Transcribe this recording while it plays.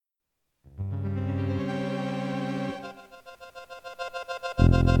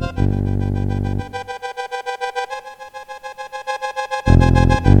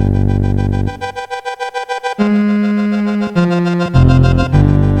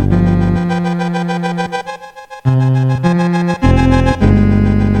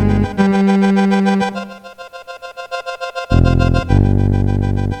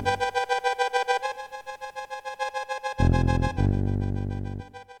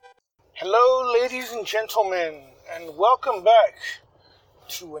ladies and gentlemen, and welcome back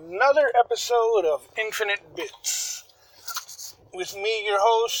to another episode of Infinite Bits. With me, your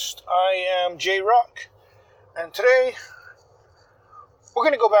host, I am J Rock, and today we're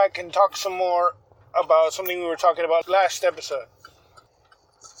going to go back and talk some more about something we were talking about last episode.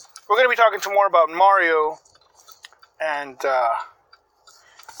 We're going to be talking some more about Mario and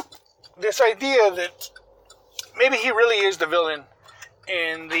this idea that maybe he really is the villain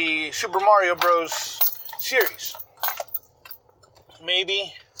in the Super Mario Bros. Series.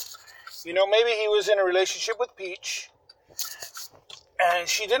 Maybe he was in a relationship with Peach, and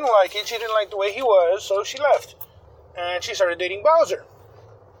she didn't like it. She didn't like the way he was, so she left, and she started dating Bowser.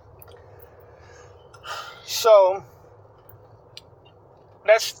 So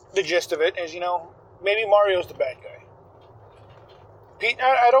that's the gist of it. Is maybe Mario's the bad guy.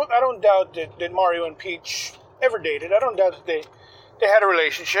 I don't doubt that Mario and Peach ever dated. I don't doubt that they had a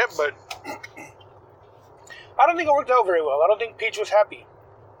relationship, but I don't think it worked out very well. I don't think Peach was happy.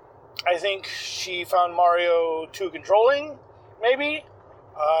 I think she found Mario too controlling, maybe,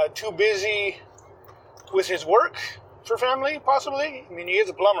 too busy with his work for family, possibly. I mean, he is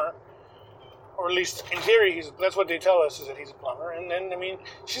a plumber, or at least in theory, that's what they tell us, is that he's a plumber. And then,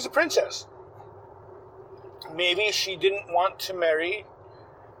 she's a princess. Maybe she didn't want to marry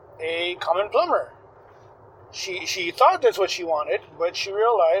a common plumber. She thought that's what she wanted, but she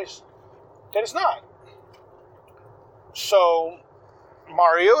realized that it's not. So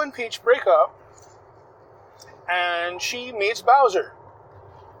Mario and Peach break up, and she meets Bowser.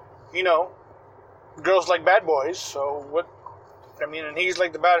 Girls like bad boys, so and he's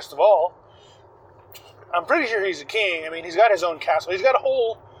like the baddest of all. I'm pretty sure he's a king. He's got his own castle. He's got a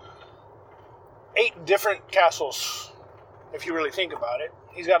whole 8 different castles, if you really think about it.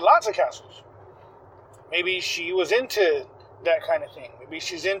 He's got lots of castles. Maybe she was into that kind of thing. Maybe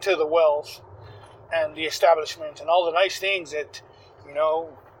she's into the wealth and the establishment and all the nice things that,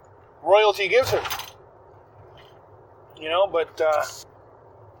 royalty gives her. But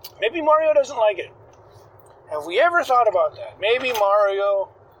maybe Mario doesn't like it. Have we ever thought about that? Maybe Mario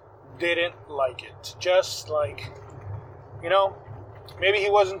didn't like it. Just like, maybe he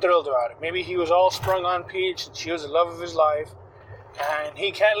wasn't thrilled about it. Maybe he was all sprung on Peach and she was the love of his life and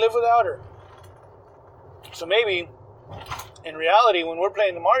he can't live without her. So maybe, in reality, when we're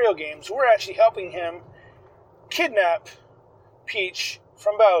playing the Mario games, we're actually helping him kidnap Peach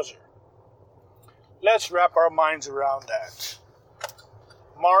from Bowser. Let's wrap our minds around that.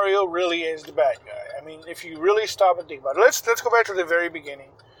 Mario really is the bad guy. If you really stop and think about it. Let's go back to the very beginning.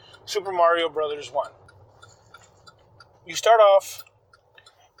 Super Mario Brothers 1. You start off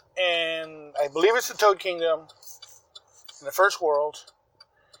in, I believe it's the Toad Kingdom, in the first world.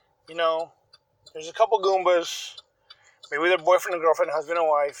 There's a couple Goombas. Maybe they're boyfriend and girlfriend, husband and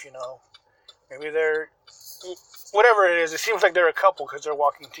wife, Maybe they're, whatever it is, it seems like they're a couple because they're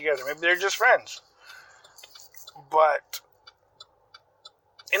walking together. Maybe they're just friends. But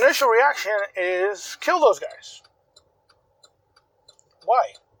initial reaction is kill those guys.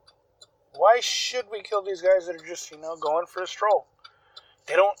 Why? Why should we kill these guys that are just, going for a stroll?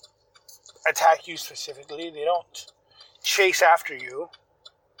 They don't attack you specifically. They don't chase after you.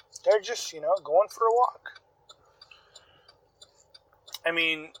 They're just, going for a walk.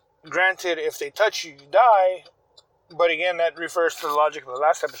 Granted, if they touch you, you die. But again, that refers to the logic of the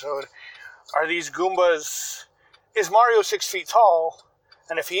last episode. Are these Goombas... Is Mario 6 feet tall?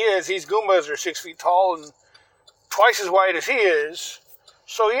 And if he is, these Goombas are 6 feet tall and twice as wide as he is.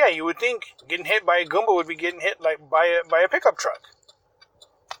 So yeah, you would think getting hit by a Goomba would be getting hit like by a pickup truck.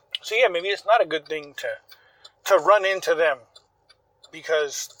 So yeah, maybe it's not a good thing to run into them.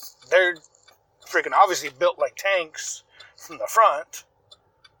 Because they're freaking obviously built like tanks from the front.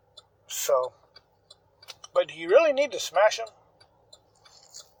 So, but do you really need to smash them?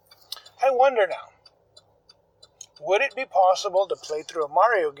 I wonder now, would it be possible to play through a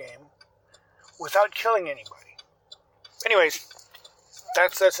Mario game without killing anybody? Anyways,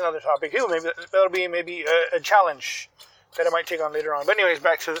 that's another topic. Ooh, maybe that'll be a challenge that I might take on later on. But anyways,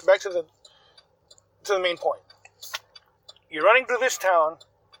 back to the main point. You're running through this town,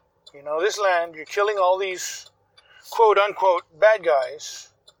 this land, you're killing all these quote-unquote bad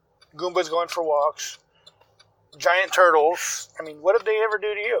guys, Goombas going for walks, giant turtles. What did they ever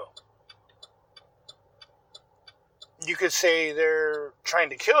do to you? You could say they're trying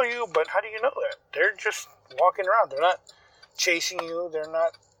to kill you, but how do you know that? They're just walking around. They're not chasing you. They're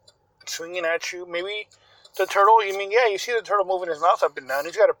not swinging at you. Maybe the turtle, you see the turtle moving his mouth up and down.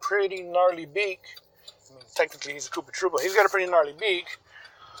 He's got a pretty gnarly beak. Technically, he's a Koopa Troopa. He's got a pretty gnarly beak.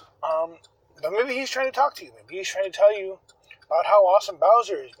 But maybe he's trying to talk to you. Maybe he's trying to tell you about how awesome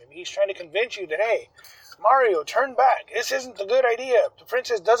Bowser is. Maybe he's trying to convince you that, hey, Mario, turn back. This isn't a good idea. The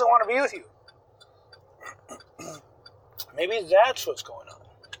princess doesn't want to be with you. Maybe that's what's going on.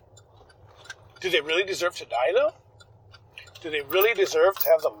 Do they really deserve to die, though? Do they really deserve to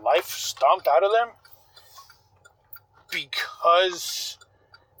have the life stomped out of them? Because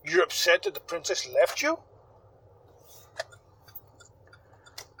you're upset that the princess left you?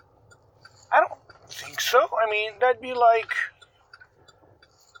 I don't think so. I mean, that'd be like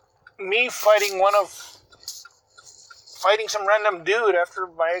me fighting some random dude after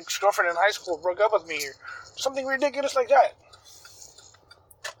my ex-girlfriend in high school broke up with me, or something ridiculous like that.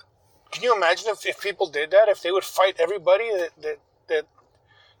 Can you imagine if people did that? If they would fight everybody that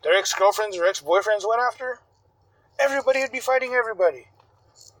their ex-girlfriends or ex-boyfriends went after? Everybody would be fighting everybody.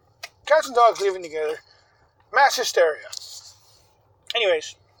 Cats and dogs living together. Mass hysteria.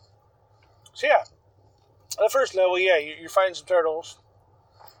 Anyways. So yeah. The first level, yeah, you're fighting some turtles.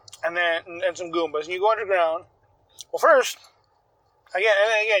 And some Goombas. And you go underground. Well, first,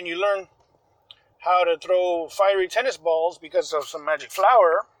 again, you learn how to throw fiery tennis balls because of some magic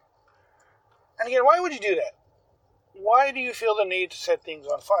flower. And again, why would you do that? Why do you feel the need to set things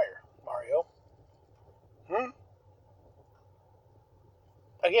on fire, Mario?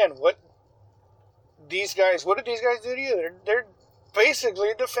 Again, what did these guys do to you? They're basically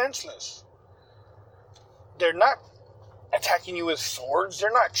defenseless. They're not attacking you with swords.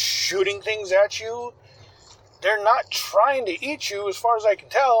 They're not shooting things at you. They're not trying to eat you, as far as I can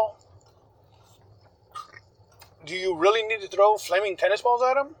tell. Do you really need to throw flaming tennis balls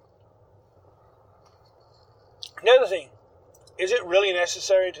at them? The other thing, is it really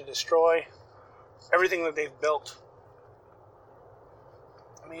necessary to destroy everything that they've built?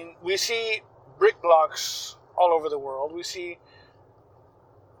 I mean, we see brick blocks all over the world. We see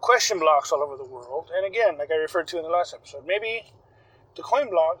question blocks all over the world. And again, like I referred to in the last episode, maybe the coin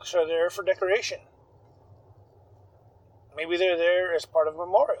blocks are there for decoration. Maybe they're there as part of a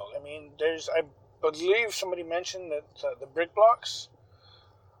memorial. I mean, I believe somebody mentioned that the brick blocks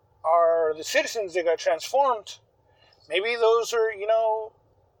are the citizens that got transformed. Maybe those are,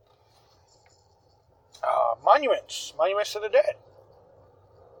 monuments to the dead.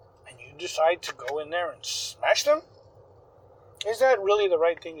 And you decide to go in there and smash them? Is that really the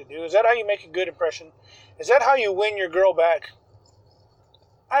right thing to do? Is that how you make a good impression? Is that how you win your girl back?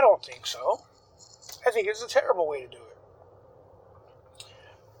 I don't think so. I think it's a terrible way to do it.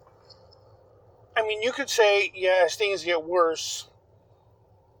 I mean, you could say, yeah, as things get worse,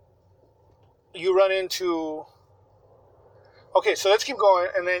 you run into... Okay, so let's keep going,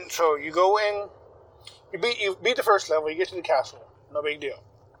 and then, so you go in, you beat the first level, you get to the castle, no big deal.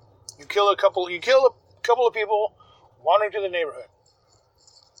 You kill a couple of people wandering to the neighborhood.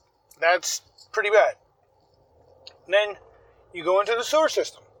 That's pretty bad. And then you go into the sewer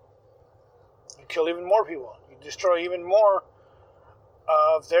system. You kill even more people. You destroy even more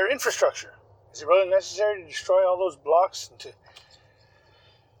of their infrastructure. Is it really necessary to destroy all those blocks?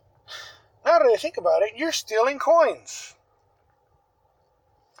 Now that I think about it, you're stealing coins.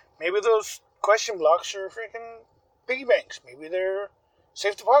 Maybe those question blocks are freaking piggy banks. Maybe they're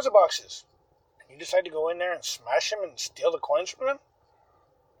safe deposit boxes. And you decide to go in there and smash them and steal the coins from them?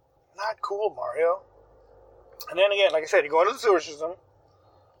 Not cool, Mario. And then again, like I said, you go into the sewer system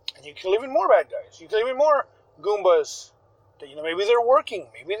and you kill even more bad guys. You kill even more Goombas. Maybe they're working.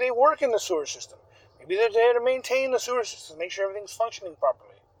 Maybe they work in the sewer system. Maybe they're there to maintain the sewer system, make sure everything's functioning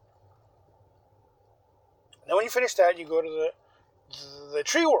properly. And then when you finish that, you go to the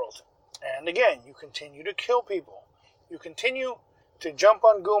tree world. And again, you continue to kill people. You continue to jump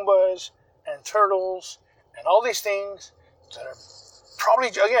on Goombas and turtles and all these things that are probably,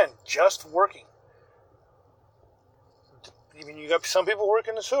 again, just working. Even you got some people work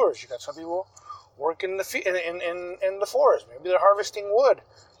in the sewers. You got some people work in the forest. Maybe they're harvesting wood.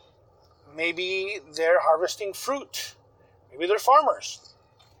 Maybe they're harvesting fruit. Maybe they're farmers.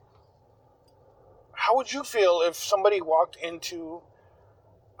 How would you feel if somebody walked into,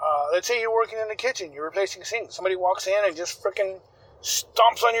 let's say you're working in the kitchen, you're replacing sinks. Somebody walks in and just frickin'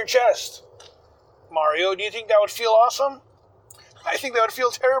 stomps on your chest. Mario, do you think that would feel awesome? I think that would feel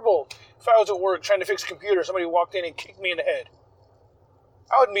terrible. If I was at work trying to fix a computer, somebody walked in and kicked me in the head.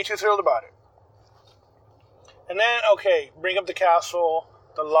 I wouldn't be too thrilled about it. And then, okay, bring up the castle,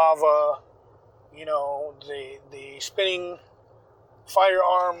 the lava, the spinning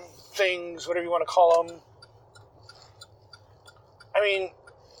firearm things, whatever you want to call them. I mean,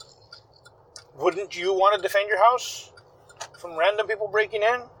 wouldn't you want to defend your house from random people breaking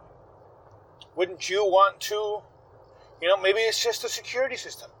in? Wouldn't you want to, maybe it's just a security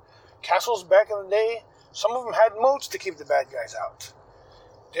system. Castles back in the day Some of them had moats to keep the bad guys out.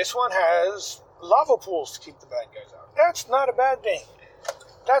 This one has lava pools to keep the bad guys out. That's not a bad thing.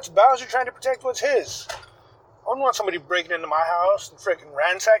 That's Bowser trying to protect what's his. I wouldn't want somebody breaking into my house and freaking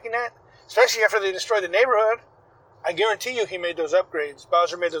ransacking it, especially after they destroyed the neighborhood. I guarantee you he made those upgrades.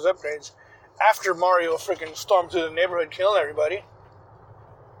 Bowser made those upgrades after Mario freaking stormed through the neighborhood killing everybody.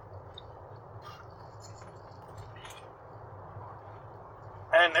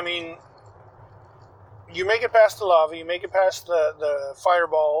 And, I mean, you make it past the lava, you make it past the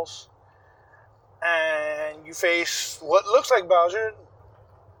fireballs, and you face what looks like Bowser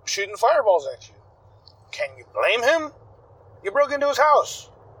shooting fireballs at you. Can you blame him? You broke into his house.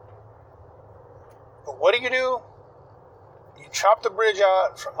 But what do? You chop the bridge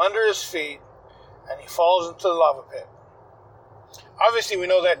out from under his feet, and he falls into the lava pit. Obviously, we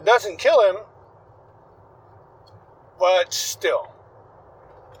know that doesn't kill him, but still.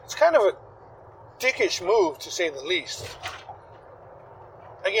 It's kind of a dickish move, to say the least.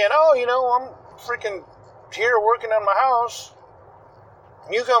 Again, I'm freaking here working on my house.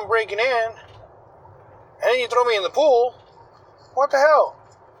 You come breaking in, and then you throw me in the pool. What the hell?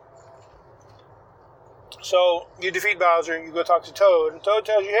 So, you defeat Bowser, you go talk to Toad, and Toad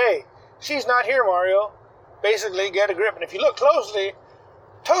tells you, hey, she's not here, Mario. Basically, get a grip. And if you look closely,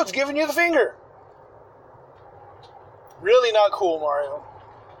 Toad's giving you the finger. Really not cool, Mario.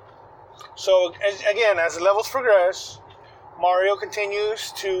 So, again, as the levels progress, Mario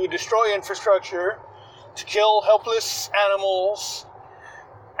continues to destroy infrastructure, to kill helpless animals,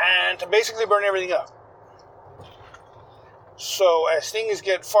 and to basically burn everything up. So, as things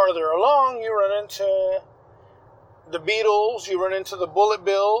get farther along, you run into the beetles, you run into the bullet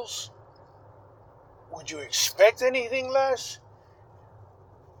bills. Would you expect anything less?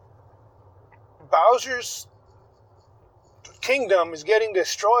 Bowser's kingdom is getting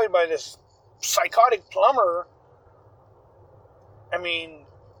destroyed by this psychotic plumber. I mean,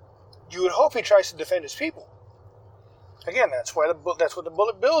 you would hope he tries to defend his people. Again, that's what the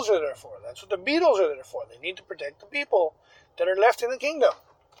bullet bills are there for. That's what the beetles are there for. They need to protect the people that are left in the kingdom.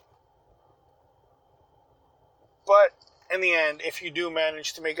 But in the end, if you do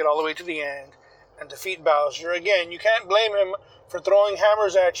manage to make it all the way to the end and defeat Bowser, again, you can't blame him for throwing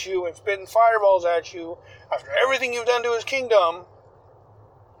hammers at you and spitting fireballs at you after everything you've done to his kingdom.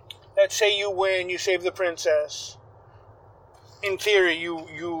 Let's say you win, you save the princess. In theory,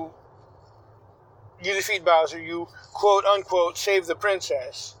 you defeat Bowser, you quote unquote save the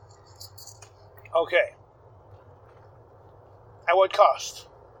princess. Okay. At what cost?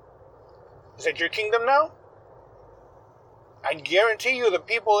 Is that your kingdom now? I guarantee you the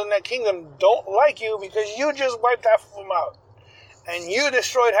people in that kingdom don't like you because you just wiped half of them out. And you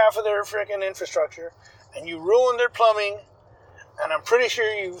destroyed half of their freaking infrastructure. And you ruined their plumbing. And I'm pretty sure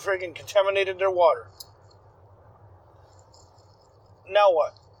you freaking contaminated their water. Now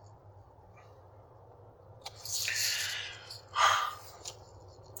what?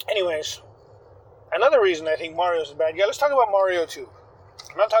 Anyways, another reason I think Mario's a bad guy. Let's talk about Mario 2.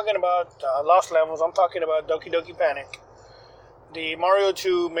 I'm not talking about Lost Levels. I'm talking about Doki Doki Panic. The Mario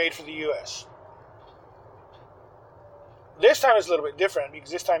 2 made for the US. This time it's a little bit different because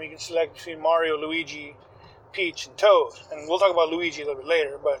this time you can select between Mario, Luigi, Peach, and Toad. And we'll talk about Luigi a little bit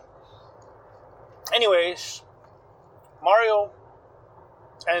later. But anyways, Mario,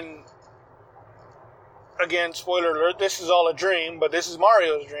 and again, spoiler alert, this is all a dream, but this is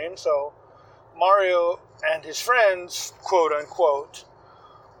Mario's dream. So Mario and his friends, quote unquote,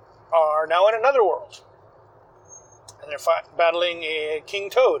 are now in another world. And they're battling a King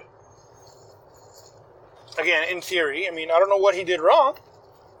Toad. Again, in theory, I don't know what he did wrong.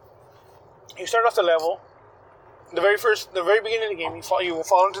 You start off the level. The very beginning of the game, you will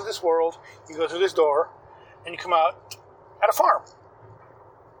fall into this world. You go through this door, and you come out at a farm.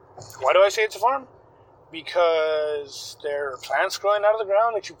 Why do I say it's a farm? Because there are plants growing out of the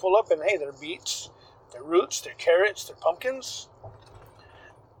ground that you pull up, and hey, they're beets, they're roots, they're carrots, they're pumpkins.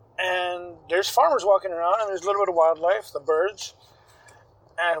 And there's farmers walking around, and there's a little bit of wildlife, the birds.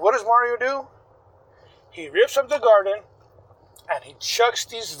 And what does Mario do? He rips up the garden, and he chucks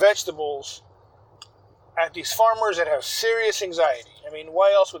these vegetables at these farmers that have serious anxiety.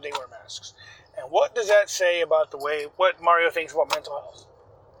 Why else would they wear masks? And what does that say about what Mario thinks about mental health?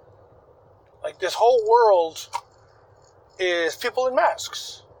 Like, this whole world is people in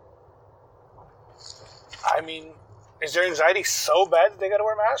masks. Is their anxiety so bad that they gotta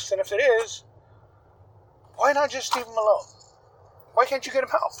wear masks? And if it is, why not just leave them alone? Why can't you get them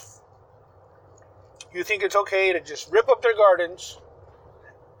help? You think it's okay to just rip up their gardens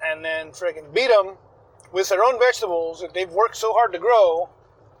and then freaking beat them with their own vegetables that they've worked so hard to grow,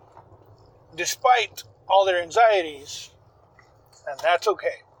 despite all their anxieties, and that's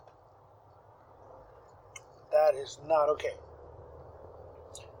okay. That is not okay.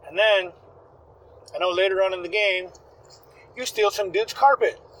 And then, I know later on in the game, you steal some dude's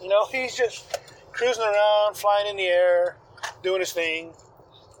carpet. You know, he's just cruising around, flying in the air, doing his thing.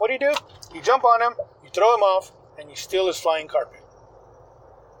 What do? You jump on him, you throw him off, and you steal his flying carpet.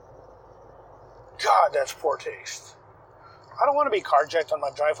 God, that's poor taste. I don't want to be carjacked on my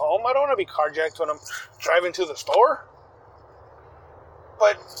drive home. I don't want to be carjacked when I'm driving to the store.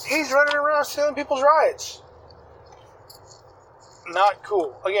 But he's running around stealing people's rides. Not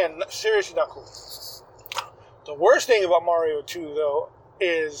cool. Again, seriously not cool. The worst thing about Mario 2, though,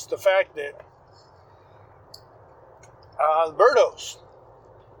 is the fact that Birdos.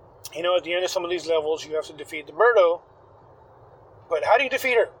 You know, at the end of some of these levels, you have to defeat the Birdo. But how do you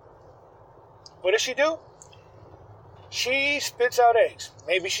defeat her? What does she do? She spits out eggs.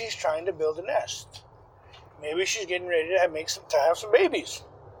 Maybe she's trying to build a nest. Maybe she's getting ready to have some babies.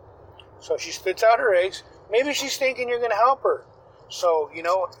 So she spits out her eggs. Maybe she's thinking you're going to help her. So, you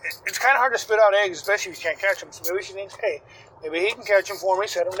know, it's kind of hard to spit out eggs, especially if you can't catch them. So maybe she thinks, hey, maybe he can catch them for me,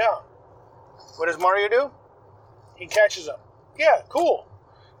 set them down. What does Mario do? He catches them. Yeah, cool.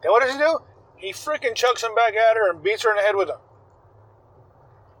 Then what does he do? He freaking chucks them back at her and beats her in the head with them.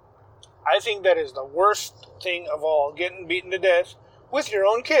 I think that is the worst thing of all, getting beaten to death with your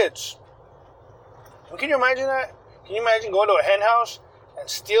own kids. And can you imagine that? Can you imagine going to a hen house and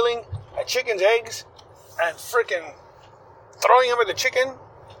stealing a chicken's eggs and freaking throwing them at the chicken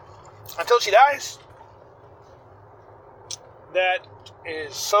until she dies? That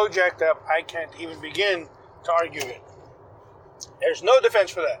is so jacked up, I can't even begin to argue it. There's no defense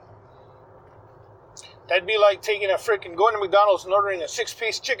for that. That'd be like going to McDonald's and ordering a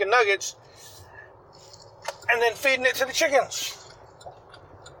 6-piece chicken nuggets and then feeding it to the chickens.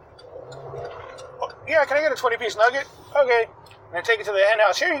 Yeah, can I get a 20-piece nugget? Okay. And then take it to the hen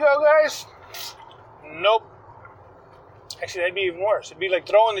house. Here you go, guys. Nope. Actually, that'd be even worse. It'd be like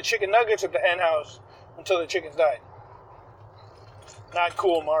throwing the chicken nuggets at the hen house until the chickens died. Not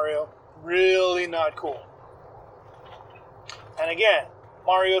cool, Mario. Really not cool. And again,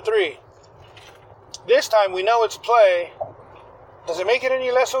 Mario 3. This time we know it's play. Does it make it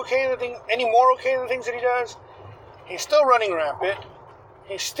any less okay? Any more okay than the things that he does? He's still running rampant.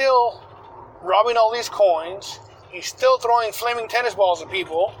 He's still robbing all these coins. He's still throwing flaming tennis balls at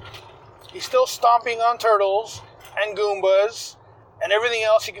people. He's still stomping on turtles and Goombas and everything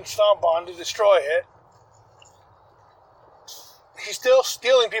else he can stomp on to destroy it. He's still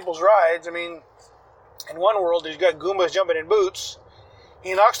stealing people's rides. I mean, in one world, he's got Goombas jumping in boots.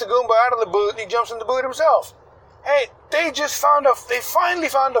 He knocks the Goomba out of the boot and he jumps in the boot himself. Hey, they finally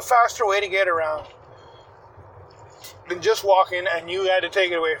found a faster way to get around than just walking, and you had to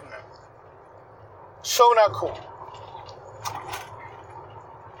take it away from them. So not cool.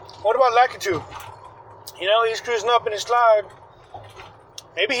 What about Lakitu? You know, he's cruising up in his cloud.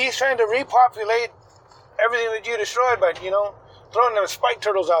 Maybe he's trying to repopulate everything that you destroyed by, throwing them spike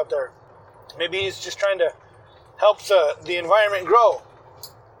turtles out there. Maybe he's just trying to help the environment grow.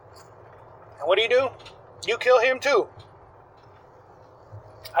 And what do? You kill him too.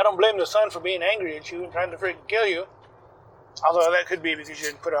 I don't blame the sun for being angry at you and trying to freaking kill you. Although that could be because you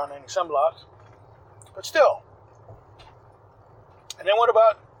didn't put on any sunblock. But still. And then what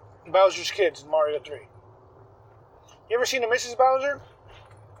about Bowser's kids in Mario 3? You ever seen a Mrs. Bowser?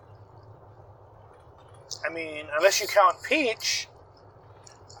 I mean, unless you count Peach,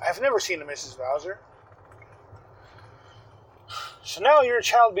 I've never seen a Mrs. Bowser. So now you're a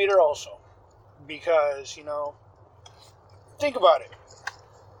child beater also. Because, think about it.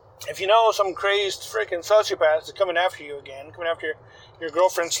 If you know some crazed freaking sociopath is coming after you again, coming after your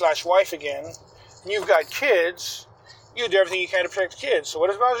girlfriend/wife again, and you've got kids, you do everything you can to protect the kids. So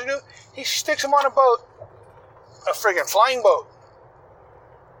what does Bowser do? He sticks them on a boat. A freaking flying boat.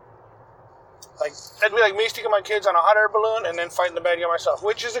 Like, that'd be like me sticking my kids on a hot air balloon and then fighting the bad guy myself,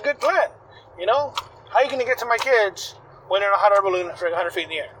 which is a good plan. How are you going to get to my kids when they're in a hot air balloon for 100 feet in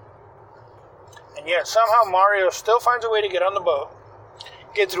the air? And yet, somehow Mario still finds a way to get on the boat,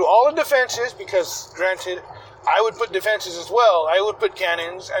 get through all the defenses, because, granted, I would put defenses as well. I would put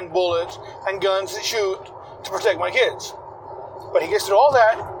cannons and bullets and guns that shoot to protect my kids. But he gets through all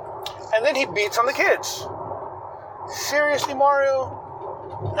that, and then he beats on the kids. Seriously,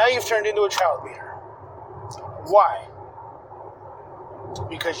 Mario? Now you've turned into a child beater. Why?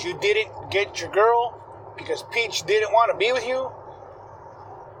 Because you didn't get your girl? Because Peach didn't want to be with you?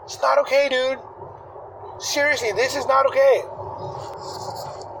 It's not okay, dude. Seriously, this is not okay.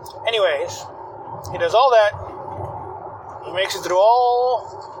 Anyways, he does all that. He makes it through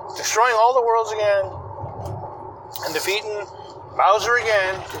destroying all the worlds again. and defeating Bowser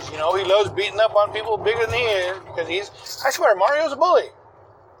again, because, he loves beating up on people bigger than he is, because I swear, Mario's a bully.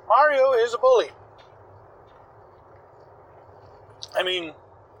 Mario is a bully. I mean,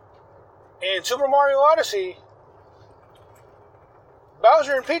 in Super Mario Odyssey,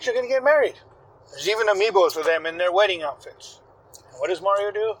 Bowser and Peach are going to get married. There's even amiibos with them in their wedding outfits. And what does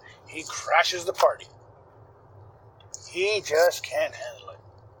Mario do? He crashes the party. He just can't handle it.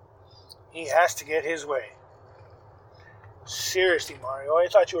 He has to get his way. Seriously, Mario, I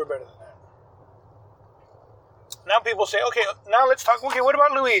thought you were better than that. Now people say, okay, now let's talk, okay, what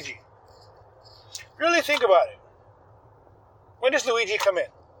about Luigi? Really think about it. When does Luigi come in?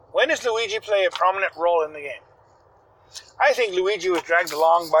 When does Luigi play a prominent role in the game? I think Luigi was dragged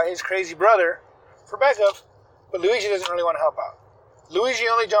along by his crazy brother for backup, but Luigi doesn't really want to help out. Luigi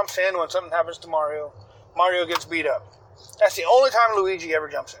only jumps in when something happens to Mario. Mario gets beat up. That's the only time Luigi ever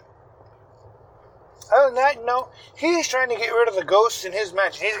jumps in. Other than that, he's trying to get rid of the ghosts in his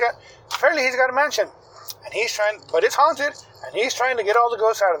mansion. Apparently he's got a mansion, and but it's haunted, and he's trying to get all the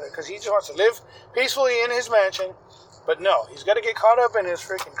ghosts out of it, because he just wants to live peacefully in his mansion. But no, he's got to get caught up in his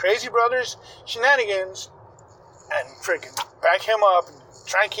freaking crazy brother's shenanigans, and freaking back him up, and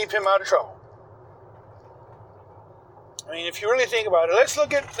try and keep him out of trouble. I mean, if you really think about it, let's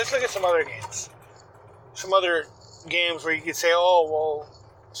look at some other games. Some other games where you could say, oh, well,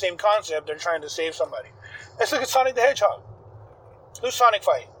 same concept, they're trying to save somebody. Let's look at Sonic the Hedgehog. Who's Sonic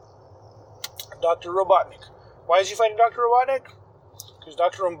fighting? Dr. Robotnik. Why is he fighting Dr. Robotnik? Because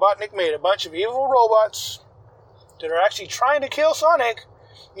Dr. Robotnik made a bunch of evil robots that are actually trying to kill Sonic.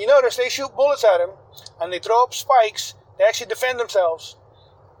 You notice they shoot bullets at him, and they throw up spikes. They actually defend themselves.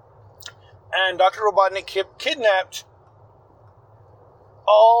 And Dr. Robotnik kidnapped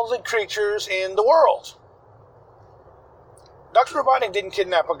all the creatures in the world. Dr. Robotnik didn't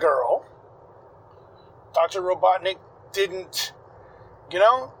kidnap a girl. Dr. Robotnik didn't,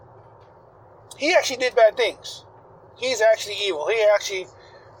 he actually did bad things. He's actually evil. He actually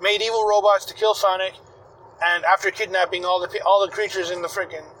made evil robots to kill Sonic, and after kidnapping all the creatures in the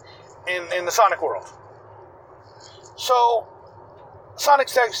freaking in the Sonic world. So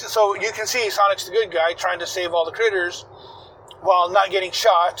you can see Sonic's the good guy trying to save all the critters while not getting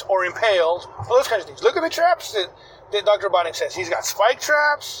shot or impaled. All those kinds of things. Look at the traps that Dr. Robotnik says. He's got spike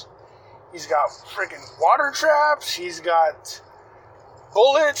traps. He's got freaking water traps. He's got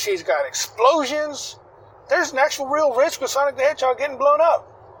bullets. He's got explosions. There's an actual real risk with Sonic the Hedgehog getting blown up,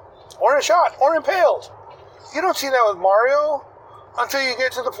 or shot, or impaled. You don't see that with Mario until you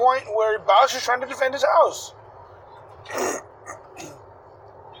get to the point where Bowser's trying to defend his house.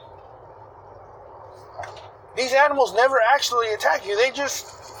 These animals never actually attack you.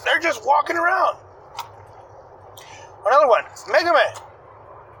 They're just walking around. Another one, Mega Man.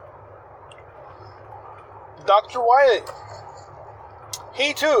 Dr. Wily.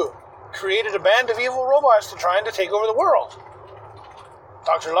 He too created a band of evil robots to try and take over the world.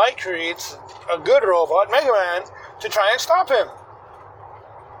 Dr. Light creates a good robot, Mega Man, to try and stop him.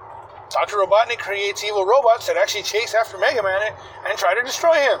 Dr. Robotnik creates evil robots that actually chase after Mega Man and try to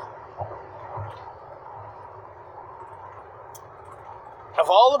destroy him. Of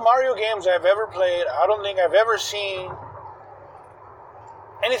all the Mario games I've ever played, I don't think I've ever seen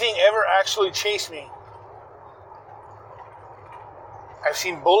anything ever actually chase me. I've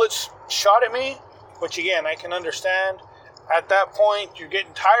seen bullets shot at me, which again, I can understand. At that point, you're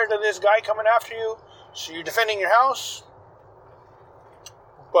getting tired of this guy coming after you, so you're defending your house.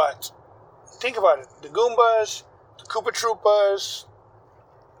 But think about it. The Goombas, the Koopa Troopas,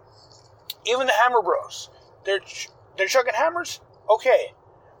 even the Hammer Bros. They're chugging hammers? Okay.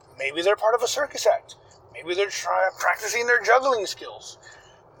 Maybe they're part of a circus act. Maybe they're practicing their juggling skills.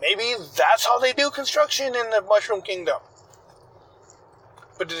 Maybe that's how they do construction in the Mushroom Kingdom.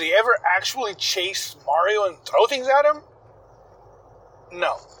 But do they ever actually chase Mario and throw things at him?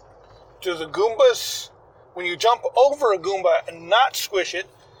 No. Do the Goombas, when you jump over a Goomba and not squish it,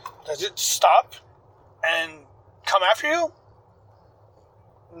 does it stop and come after you?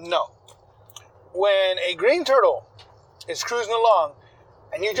 No. When a green turtle is cruising along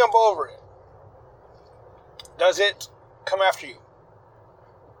and you jump over it, does it come after you?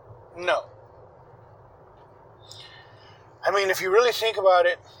 No. I mean, if you really think about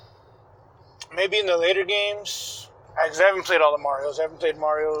it, maybe in the later games, because I haven't played all the Marios, I haven't played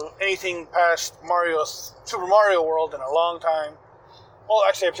anything past Super Mario World in a long time. Well,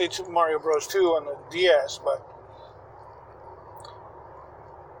 actually, I played Super Mario Bros. 2 on the DS, but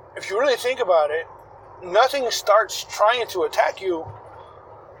if you really think about it, nothing starts trying to attack you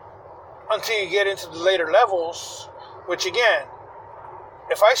until you get into the later levels, which again,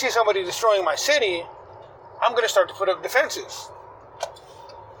 if I see somebody destroying my city, I'm going to start to put up defenses.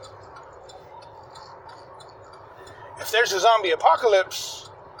 If there's a zombie apocalypse,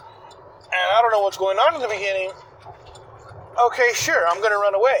 and I don't know what's going on in the beginning, okay, sure, I'm going to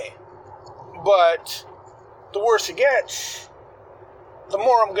run away. But the worse it gets, the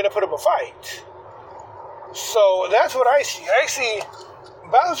more I'm going to put up a fight. So that's what I see. I see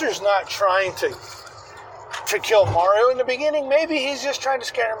Bowser's not trying to kill Mario in the beginning. Maybe he's just trying to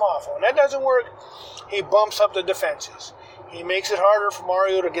scare him off. When that doesn't work, he bumps up the defenses. He makes it harder for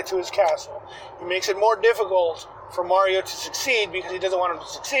Mario to get to his castle. He makes it more difficult for Mario to succeed because he doesn't want him to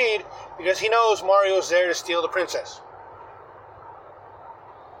succeed because he knows Mario's there to steal the princess.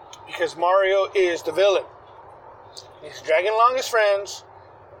 Because Mario is the villain. He's dragging along his friends,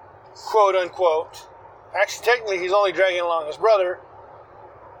 quote unquote. Actually, technically, he's only dragging along his brother.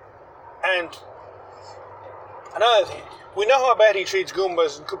 And another thing, we know how bad he treats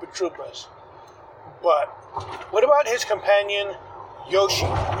Goombas and Koopa Troopas. But what about his companion, Yoshi?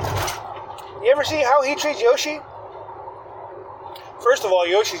 You ever see how he treats Yoshi? First of all,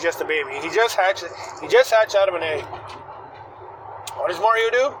 Yoshi's just a baby. He just hatched out of an egg. What does Mario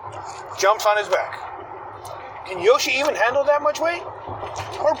do? Jumps on his back. Can Yoshi even handle that much weight?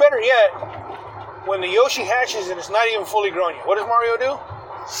 Or better yet, when the Yoshi hatches and it's not even fully grown yet, what does Mario do?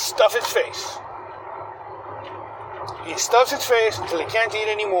 Stuff its face. He stuffs its face until he can't eat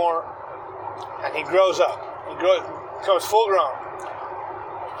anymore, and he grows up. He becomes full grown.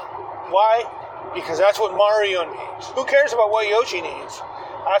 Why? Because that's what Mario needs. Who cares about what Yoshi needs?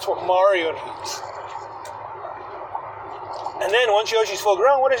 That's what Mario needs. And then once Yoshi's full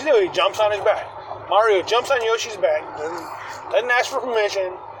grown, what does he do? He jumps on his back. Mario jumps on Yoshi's back, doesn't ask for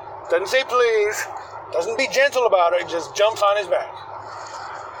permission, doesn't say please, doesn't be gentle about it, just jumps on his back.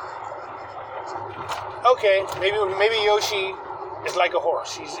 Okay, maybe Yoshi is like a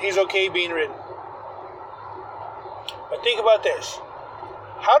horse. He's okay being ridden. But think about this.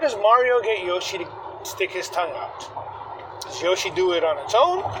 How does Mario get Yoshi to stick his tongue out? Does Yoshi do it on its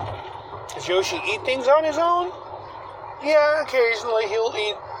own? Does Yoshi eat things on his own? Yeah, occasionally he'll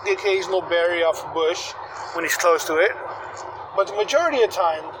eat the occasional berry off a bush when he's close to it. But the majority of the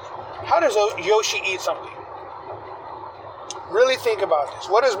time, how does Yoshi eat something? Really think about this.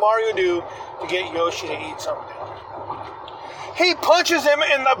 What does Mario do to get Yoshi to eat something? He punches him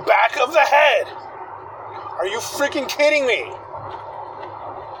in the back of the head. Are you freaking kidding me?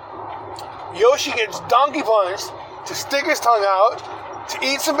 Yoshi gets donkey punched to stick his tongue out to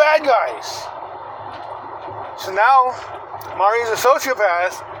eat some bad guys. So now, Mario's a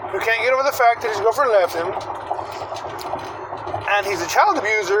sociopath who can't get over the fact that his girlfriend left him. And he's a child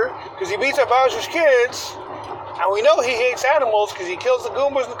abuser because he beats up Bowser's kids. And we know he hates animals because he kills the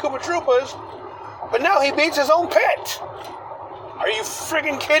Goombas and the Koopa Troopas. But now he beats his own pet. Are you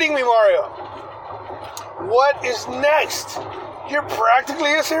freaking kidding me, Mario? What is next? You're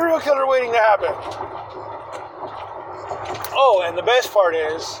practically a serial killer waiting to happen. Oh, and the best part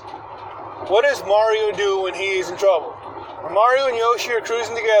is, what does Mario do when he is in trouble? When Mario and Yoshi are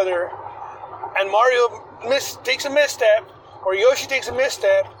cruising together, and Mario takes a misstep, or Yoshi takes a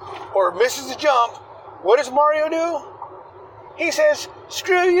misstep, or misses a jump, what does Mario do? He says,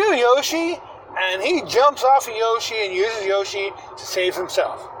 "Screw you, Yoshi," and he jumps off of Yoshi and uses Yoshi to save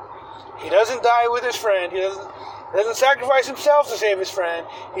himself. He doesn't die with his friend. He doesn't sacrifice himself to save his friend.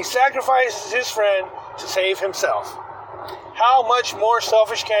 He sacrifices his friend to save himself. How much more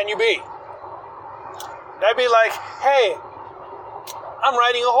selfish can you be? That'd be like, hey, I'm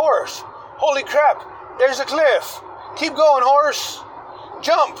riding a horse. Holy crap, there's a cliff. Keep going, horse.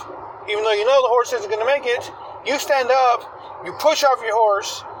 Jump. Even though you know the horse isn't going to make it, you stand up, you push off your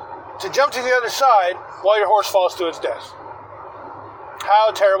horse to jump to the other side while your horse falls to its death.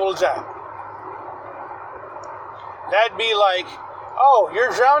 How terrible is that? That'd be like, oh,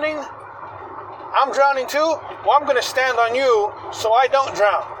 you're drowning? I'm drowning too? Well, I'm going to stand on you so I don't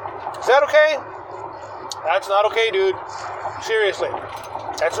drown. Is that okay? That's not okay, dude. Seriously.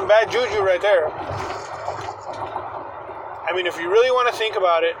 That's some bad juju right there. I mean, if you really want to think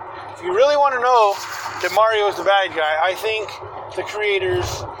about it, if you really want to know that Mario is the bad guy, I think the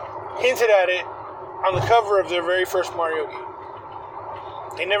creators hinted at it on the cover of their very first Mario game.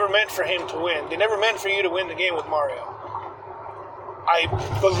 They never meant for him to win. They never meant for you to win the game with Mario. I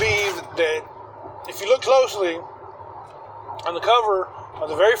believe that if you look closely on the cover of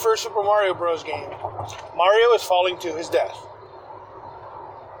the very first Super Mario Bros. Game, Mario is falling to his death.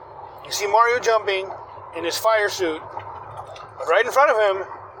 You see Mario jumping in his fire suit, but right in front of him,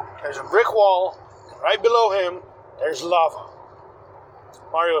 there's a brick wall, and right below him, there's lava.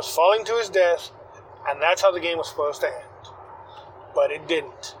 Mario is falling to his death, and that's how the game was supposed to end. But it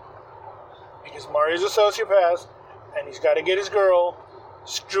didn't. because Mario's a sociopath, and he's got to get his girl,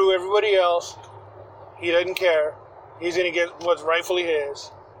 screw everybody else. He doesn't care. He's going to get what's rightfully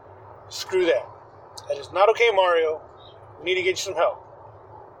his. Screw that. That is not okay, Mario. We need to get you some help.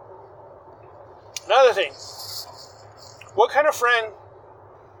 Another thing. What kind of friend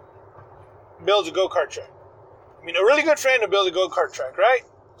builds a go-kart track? I mean, a really good friend will build a go-kart track, right?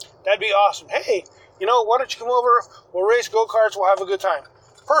 That'd be awesome. Hey, why don't you come over? We'll race go-karts. We'll have a good time.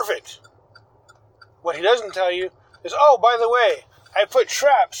 Perfect. What he doesn't tell you is, oh, by the way, I put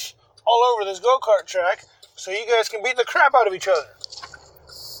traps all over this go-kart track so you guys can beat the crap out of each other.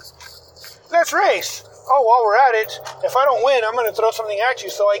 Let's race. Oh, while we're at it, if I don't win, I'm going to throw something at you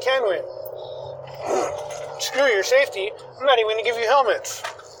so I can win. Screw your safety. I'm not even going to give you helmets.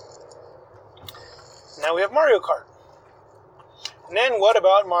 Now we have Mario Kart. And then what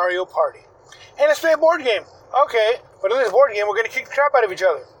about Mario Party? Hey, let's play a board game. Okay, but in this board game, we're going to kick the crap out of each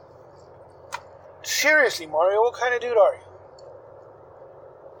other. Seriously, Mario, what kind of dude are you?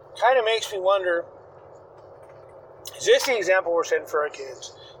 Kind of makes me wonder, is this the example we're setting for our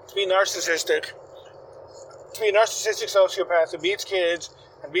kids? To be narcissistic. To be a narcissistic sociopath who beats kids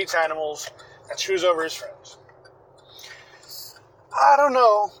and beats animals and screws over his friends. I don't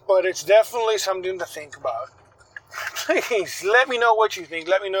know, but it's definitely something to think about. Please, let me know what you think.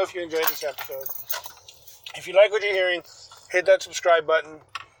 Let me know if you enjoyed this episode. If you like what you're hearing, hit that subscribe button.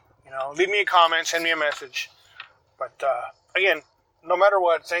 Leave me a comment, send me a message. But, again, no matter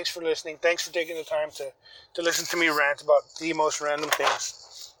what, thanks for listening. Thanks for taking the time to listen to me rant about the most random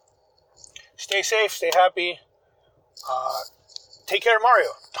things. Stay safe, stay happy. Take care of Mario.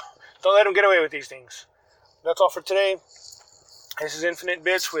 Don't let him get away with these things. That's all for today. This is Infinite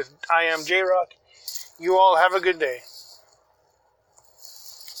Bits with I Am J-Rock. You all have a good day.